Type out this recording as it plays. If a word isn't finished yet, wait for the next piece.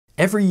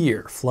Every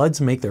year, floods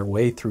make their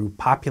way through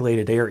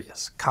populated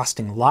areas,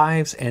 costing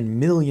lives and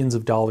millions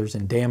of dollars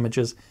in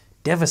damages,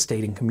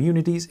 devastating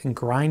communities, and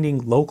grinding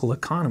local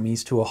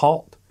economies to a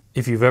halt.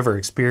 If you've ever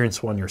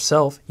experienced one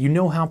yourself, you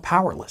know how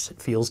powerless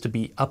it feels to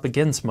be up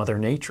against Mother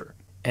Nature.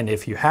 And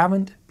if you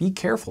haven't, be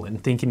careful in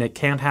thinking it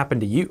can't happen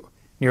to you.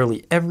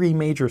 Nearly every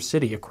major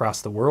city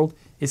across the world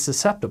is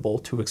susceptible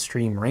to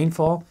extreme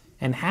rainfall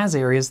and has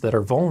areas that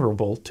are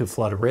vulnerable to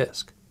flood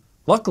risk.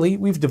 Luckily,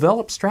 we've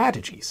developed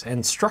strategies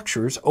and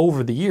structures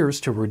over the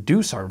years to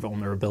reduce our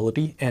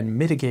vulnerability and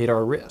mitigate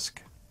our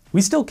risk.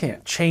 We still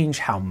can't change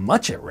how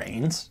much it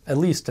rains, at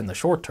least in the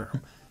short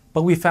term,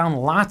 but we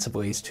found lots of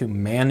ways to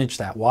manage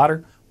that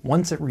water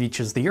once it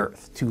reaches the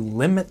earth to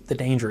limit the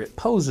danger it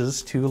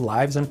poses to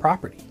lives and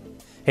property.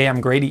 Hey,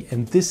 I'm Grady,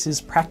 and this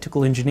is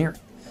Practical Engineering.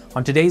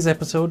 On today's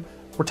episode,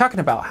 we're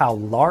talking about how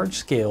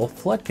large-scale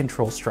flood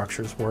control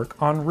structures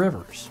work on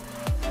rivers.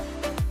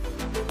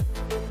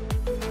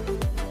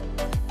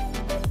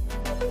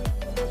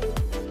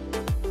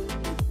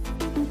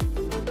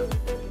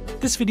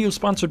 This video is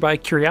sponsored by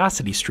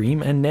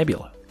CuriosityStream and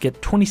Nebula. Get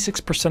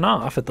 26%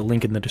 off at the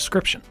link in the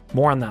description.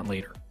 More on that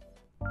later.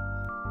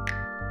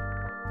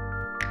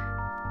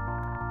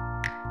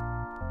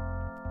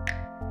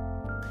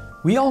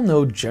 We all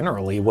know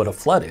generally what a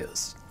flood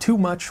is. Too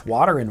much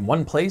water in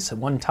one place at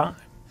one time.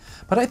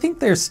 But I think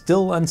there's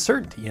still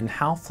uncertainty in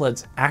how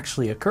floods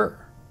actually occur.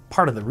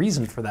 Part of the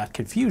reason for that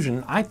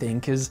confusion, I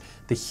think, is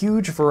the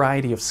huge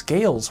variety of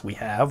scales we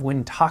have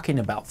when talking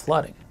about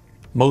flooding.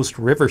 Most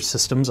river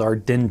systems are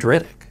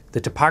dendritic.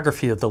 The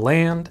topography of the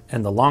land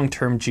and the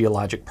long-term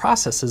geologic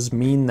processes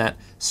mean that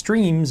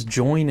streams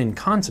join and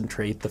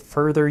concentrate the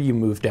further you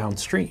move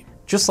downstream,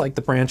 just like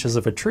the branches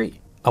of a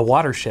tree. A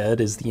watershed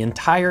is the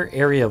entire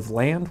area of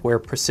land where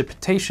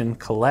precipitation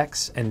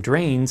collects and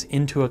drains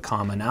into a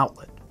common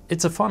outlet.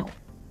 It's a funnel.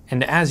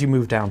 And as you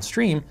move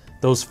downstream,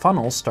 those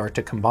funnels start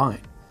to combine.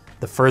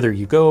 The further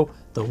you go,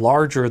 the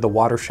larger the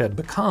watershed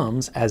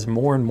becomes as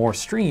more and more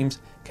streams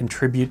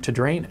contribute to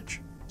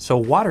drainage. So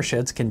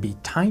watersheds can be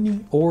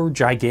tiny or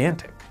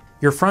gigantic.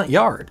 Your front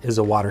yard is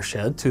a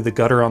watershed to the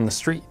gutter on the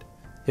street.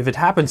 If it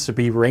happens to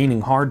be raining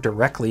hard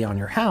directly on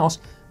your house,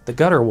 the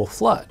gutter will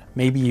flood,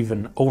 maybe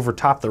even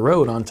overtop the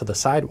road onto the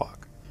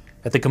sidewalk.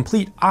 At the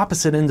complete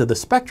opposite end of the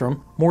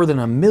spectrum, more than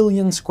 1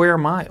 million square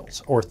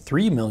miles, or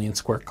 3 million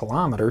square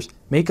kilometers,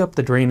 make up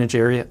the drainage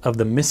area of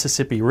the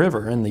Mississippi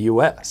River in the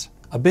US.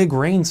 A big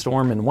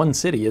rainstorm in one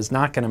city is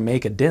not going to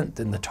make a dent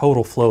in the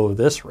total flow of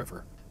this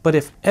river. But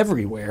if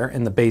everywhere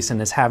in the basin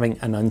is having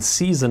an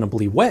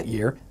unseasonably wet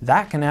year,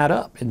 that can add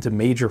up into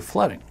major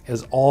flooding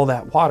as all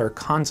that water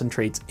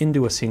concentrates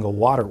into a single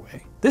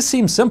waterway. This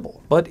seems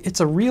simple, but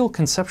it's a real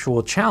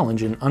conceptual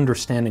challenge in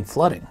understanding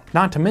flooding,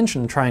 not to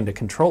mention trying to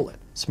control it.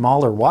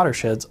 Smaller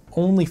watersheds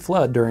only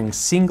flood during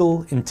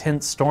single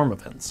intense storm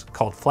events,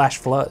 called flash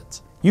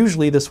floods.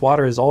 Usually this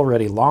water is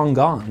already long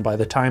gone by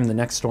the time the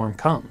next storm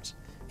comes.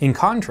 In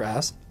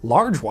contrast,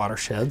 large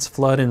watersheds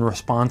flood in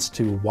response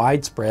to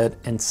widespread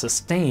and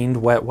sustained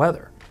wet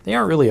weather. They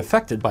aren't really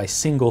affected by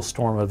single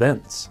storm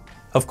events.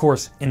 Of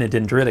course, in a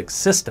dendritic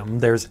system,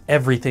 there's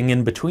everything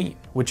in between,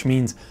 which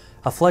means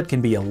a flood can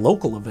be a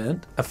local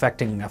event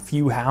affecting a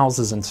few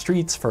houses and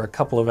streets for a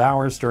couple of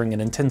hours during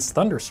an intense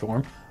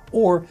thunderstorm,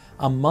 or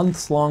a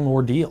months-long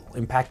ordeal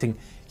impacting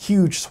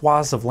huge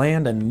swaths of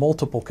land and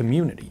multiple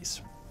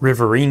communities.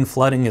 Riverine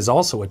flooding is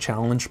also a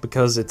challenge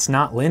because it's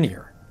not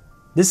linear.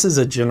 This is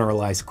a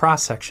generalized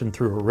cross-section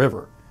through a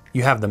river.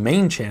 You have the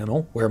main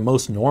channel where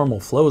most normal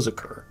flows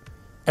occur.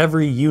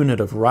 Every unit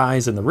of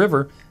rise in the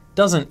river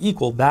doesn't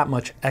equal that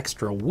much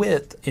extra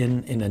width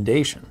in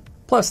inundation.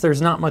 Plus,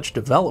 there's not much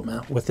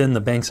development within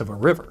the banks of a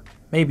river,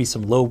 maybe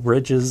some low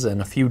bridges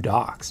and a few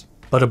docks.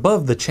 But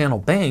above the channel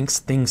banks,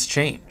 things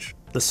change.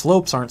 The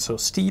slopes aren't so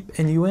steep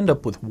and you end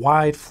up with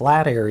wide,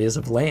 flat areas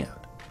of land.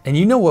 And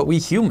you know what we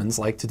humans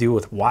like to do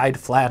with wide,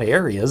 flat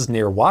areas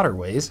near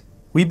waterways?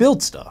 We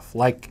build stuff,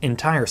 like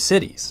entire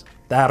cities,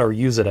 that or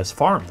use it as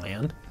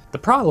farmland. The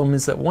problem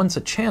is that once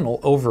a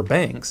channel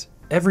overbanks,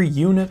 every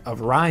unit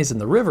of rise in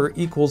the river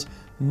equals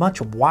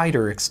much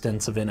wider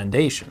extents of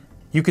inundation.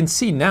 You can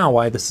see now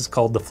why this is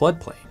called the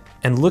floodplain.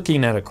 And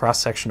looking at a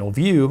cross-sectional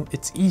view,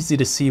 it's easy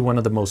to see one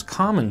of the most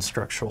common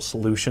structural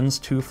solutions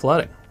to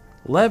flooding: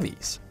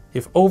 levees.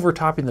 If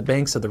overtopping the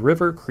banks of the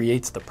river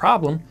creates the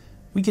problem,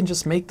 we can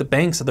just make the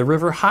banks of the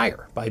river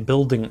higher by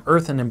building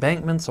earthen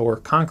embankments or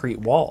concrete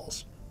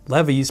walls.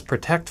 Levees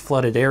protect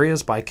flooded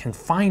areas by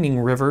confining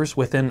rivers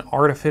within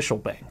artificial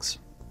banks.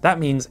 That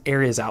means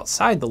areas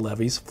outside the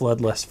levees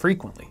flood less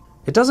frequently.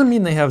 It doesn't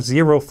mean they have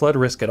zero flood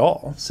risk at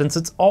all, since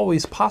it's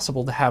always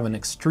possible to have an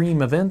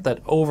extreme event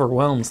that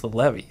overwhelms the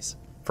levees.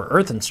 For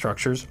earthen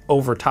structures,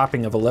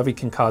 overtopping of a levee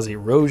can cause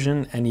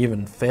erosion and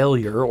even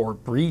failure or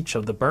breach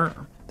of the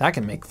berm. That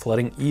can make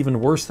flooding even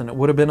worse than it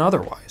would have been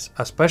otherwise,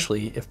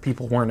 especially if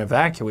people weren't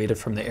evacuated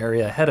from the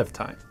area ahead of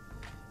time.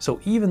 So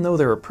even though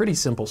they're a pretty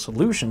simple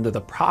solution to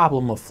the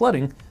problem of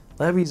flooding,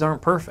 levees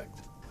aren't perfect.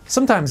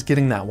 Sometimes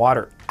getting that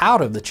water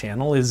out of the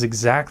channel is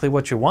exactly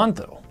what you want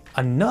though.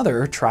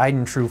 Another tried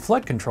and true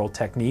flood control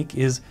technique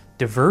is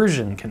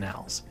diversion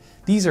canals.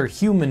 These are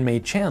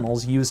human-made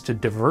channels used to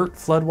divert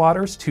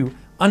floodwaters to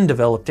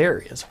undeveloped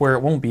areas where it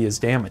won't be as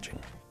damaging.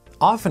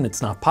 Often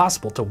it's not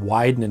possible to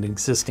widen an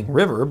existing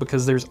river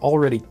because there's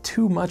already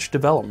too much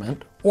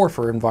development or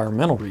for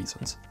environmental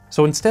reasons.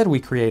 So instead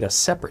we create a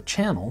separate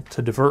channel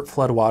to divert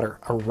floodwater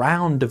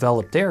around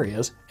developed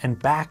areas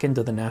and back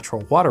into the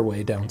natural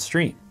waterway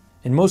downstream.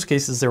 In most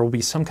cases there will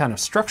be some kind of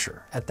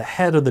structure at the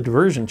head of the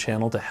diversion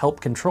channel to help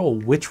control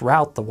which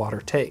route the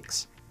water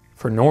takes.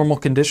 For normal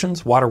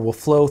conditions, water will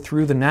flow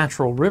through the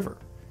natural river.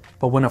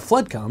 But when a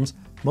flood comes,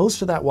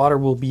 most of that water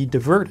will be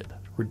diverted,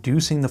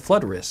 reducing the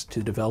flood risk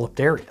to developed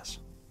areas.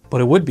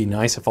 But it would be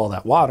nice if all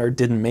that water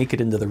didn't make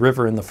it into the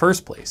river in the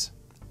first place.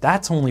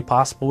 That's only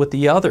possible with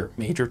the other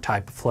major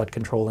type of flood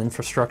control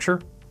infrastructure,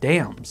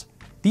 dams.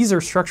 These are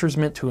structures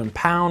meant to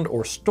impound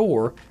or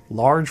store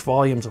large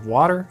volumes of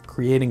water,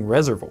 creating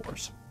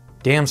reservoirs.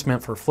 Dams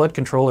meant for flood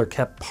control are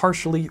kept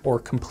partially or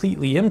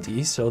completely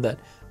empty so that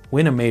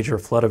when a major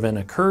flood event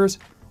occurs,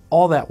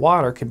 all that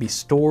water can be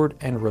stored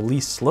and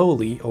released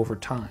slowly over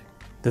time.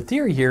 The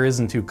theory here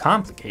isn't too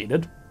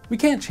complicated. We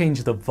can't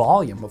change the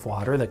volume of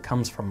water that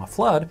comes from a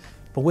flood,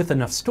 but with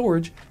enough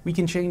storage, we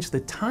can change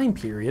the time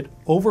period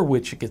over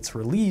which it gets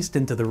released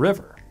into the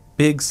river.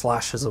 Big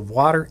sloshes of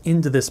water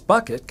into this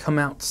bucket come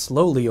out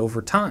slowly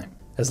over time.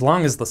 As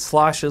long as the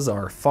sloshes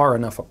are far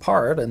enough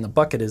apart and the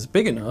bucket is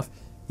big enough,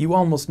 you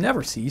almost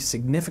never see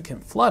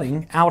significant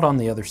flooding out on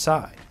the other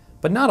side.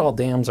 But not all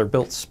dams are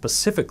built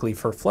specifically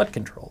for flood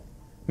control.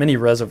 Many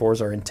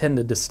reservoirs are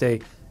intended to stay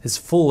as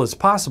full as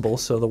possible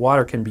so the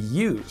water can be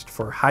used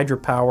for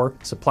hydropower,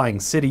 supplying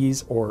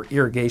cities, or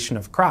irrigation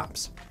of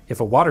crops. If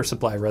a water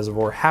supply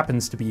reservoir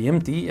happens to be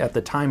empty at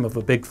the time of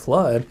a big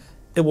flood,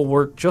 it will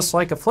work just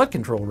like a flood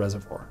control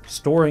reservoir,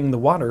 storing the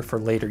water for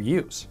later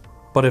use.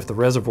 But if the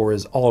reservoir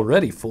is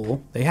already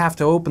full, they have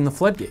to open the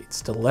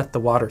floodgates to let the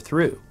water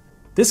through.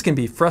 This can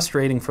be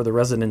frustrating for the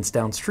residents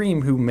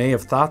downstream who may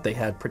have thought they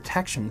had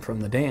protection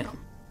from the dam.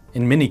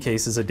 In many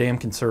cases, a dam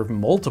can serve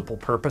multiple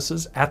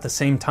purposes at the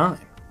same time.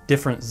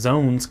 Different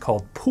zones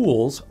called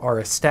pools are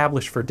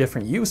established for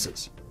different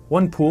uses.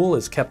 One pool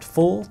is kept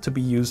full to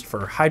be used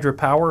for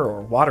hydropower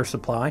or water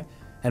supply,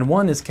 and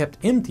one is kept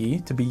empty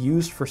to be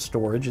used for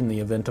storage in the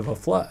event of a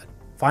flood.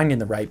 Finding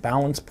the right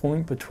balance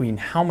point between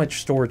how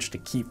much storage to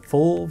keep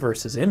full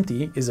versus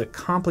empty is a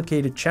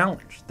complicated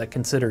challenge that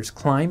considers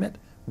climate,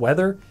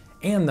 weather,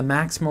 and the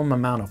maximum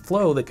amount of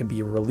flow that can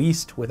be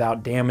released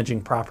without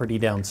damaging property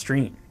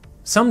downstream.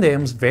 Some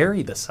dams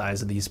vary the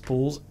size of these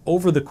pools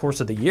over the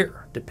course of the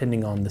year,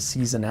 depending on the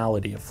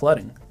seasonality of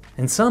flooding.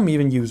 And some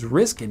even use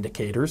risk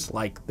indicators,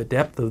 like the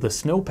depth of the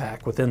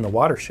snowpack within the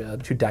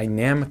watershed, to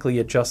dynamically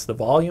adjust the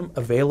volume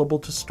available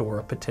to store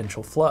a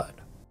potential flood.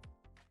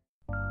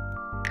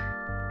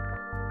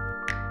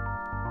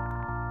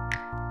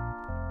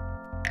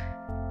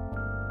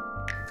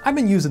 I've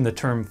been using the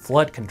term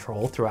flood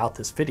control throughout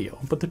this video,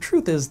 but the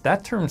truth is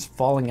that term's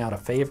falling out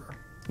of favor.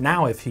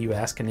 Now if you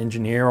ask an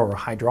engineer or a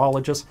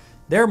hydrologist,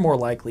 they're more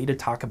likely to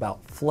talk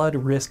about flood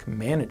risk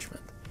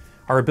management.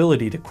 Our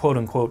ability to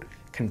quote-unquote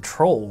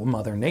control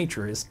Mother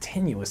Nature is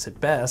tenuous at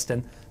best,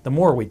 and the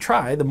more we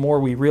try, the more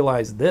we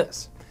realize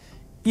this.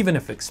 Even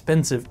if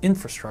expensive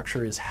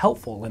infrastructure is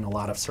helpful in a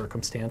lot of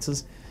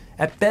circumstances,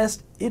 at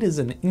best it is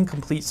an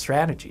incomplete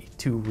strategy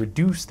to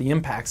reduce the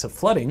impacts of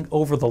flooding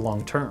over the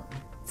long term.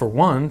 For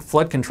one,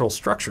 flood control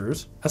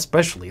structures,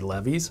 especially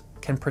levees,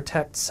 can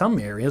protect some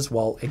areas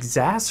while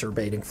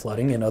exacerbating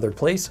flooding in other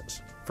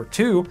places. For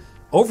two,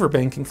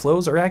 overbanking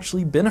flows are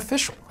actually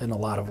beneficial in a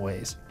lot of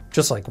ways.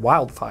 Just like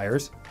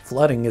wildfires,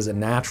 flooding is a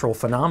natural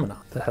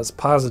phenomenon that has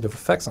positive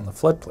effects on the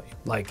floodplain,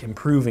 like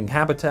improving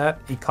habitat,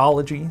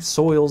 ecology,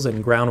 soils,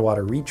 and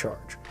groundwater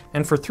recharge.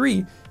 And for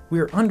three, we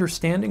are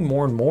understanding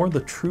more and more the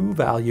true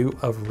value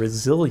of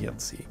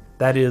resiliency.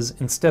 That is,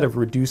 instead of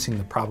reducing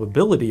the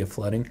probability of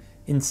flooding,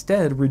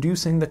 instead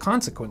reducing the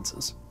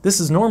consequences. This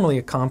is normally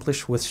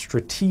accomplished with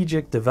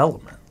strategic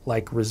development,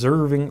 like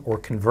reserving or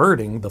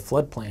converting the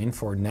floodplain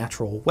for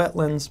natural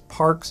wetlands,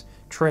 parks,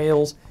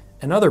 trails,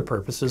 and other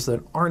purposes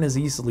that aren't as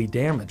easily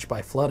damaged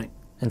by flooding.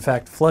 In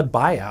fact, flood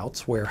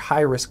buyouts, where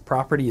high-risk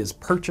property is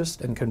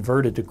purchased and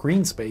converted to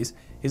green space,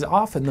 is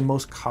often the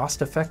most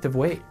cost-effective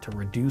way to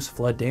reduce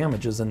flood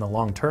damages in the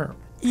long term,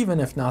 even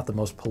if not the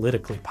most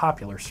politically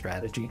popular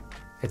strategy.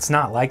 It's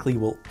not likely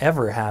we'll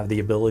ever have the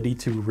ability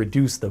to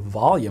reduce the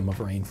volume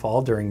of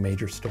rainfall during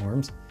major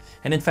storms,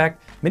 and in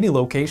fact, many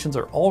locations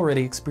are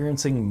already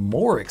experiencing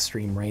more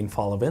extreme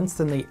rainfall events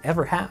than they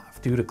ever have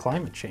due to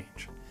climate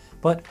change.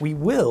 But we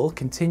will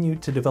continue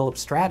to develop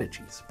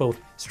strategies, both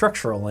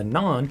structural and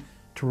non,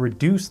 to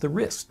reduce the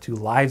risk to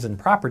lives and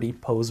property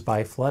posed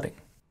by flooding.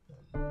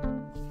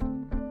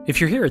 If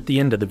you're here at the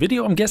end of the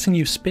video, I'm guessing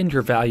you spend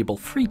your valuable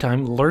free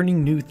time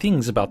learning new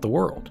things about the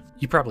world.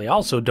 You probably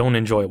also don't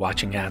enjoy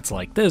watching ads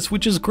like this,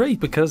 which is great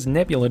because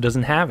Nebula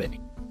doesn't have any.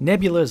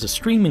 Nebula is a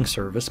streaming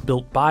service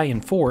built by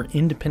and for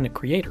independent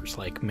creators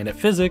like Minute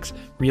Physics,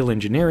 Real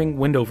Engineering,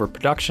 Wendover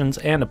Productions,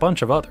 and a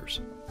bunch of others.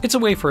 It's a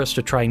way for us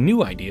to try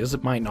new ideas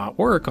that might not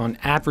work on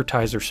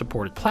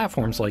advertiser-supported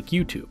platforms like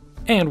YouTube.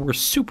 And we're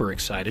super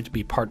excited to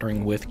be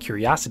partnering with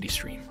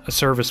CuriosityStream, a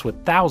service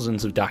with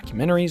thousands of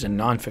documentaries and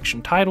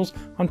nonfiction titles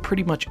on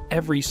pretty much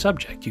every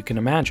subject you can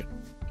imagine.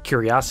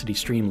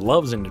 CuriosityStream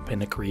loves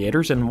independent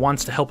creators and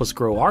wants to help us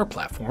grow our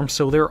platform,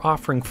 so they're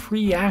offering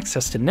free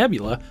access to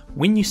Nebula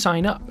when you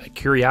sign up at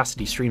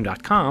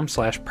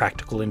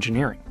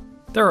curiositystream.com/practicalengineering.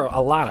 There are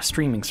a lot of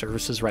streaming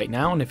services right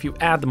now, and if you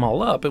add them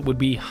all up, it would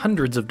be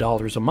hundreds of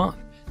dollars a month.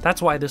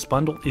 That's why this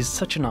bundle is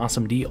such an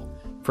awesome deal.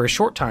 For a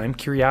short time,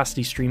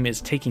 CuriosityStream is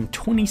taking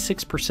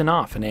 26%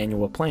 off an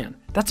annual plan.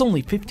 That's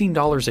only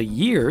 $15 a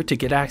year to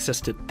get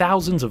access to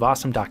thousands of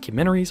awesome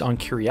documentaries on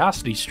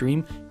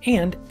CuriosityStream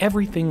and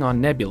everything on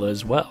Nebula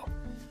as well.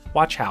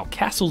 Watch how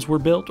castles were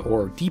built,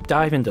 or deep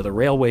dive into the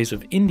railways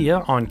of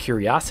India on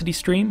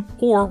CuriosityStream,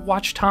 or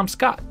watch Tom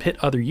Scott pit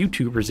other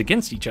YouTubers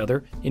against each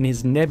other in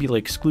his Nebula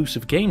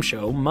exclusive game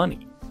show,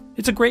 Money.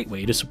 It's a great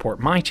way to support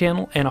my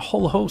channel and a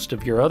whole host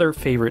of your other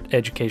favorite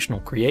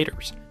educational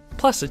creators.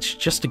 Plus, it's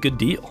just a good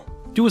deal.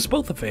 Do us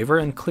both a favor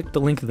and click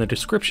the link in the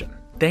description.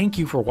 Thank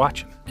you for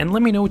watching, and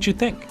let me know what you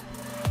think.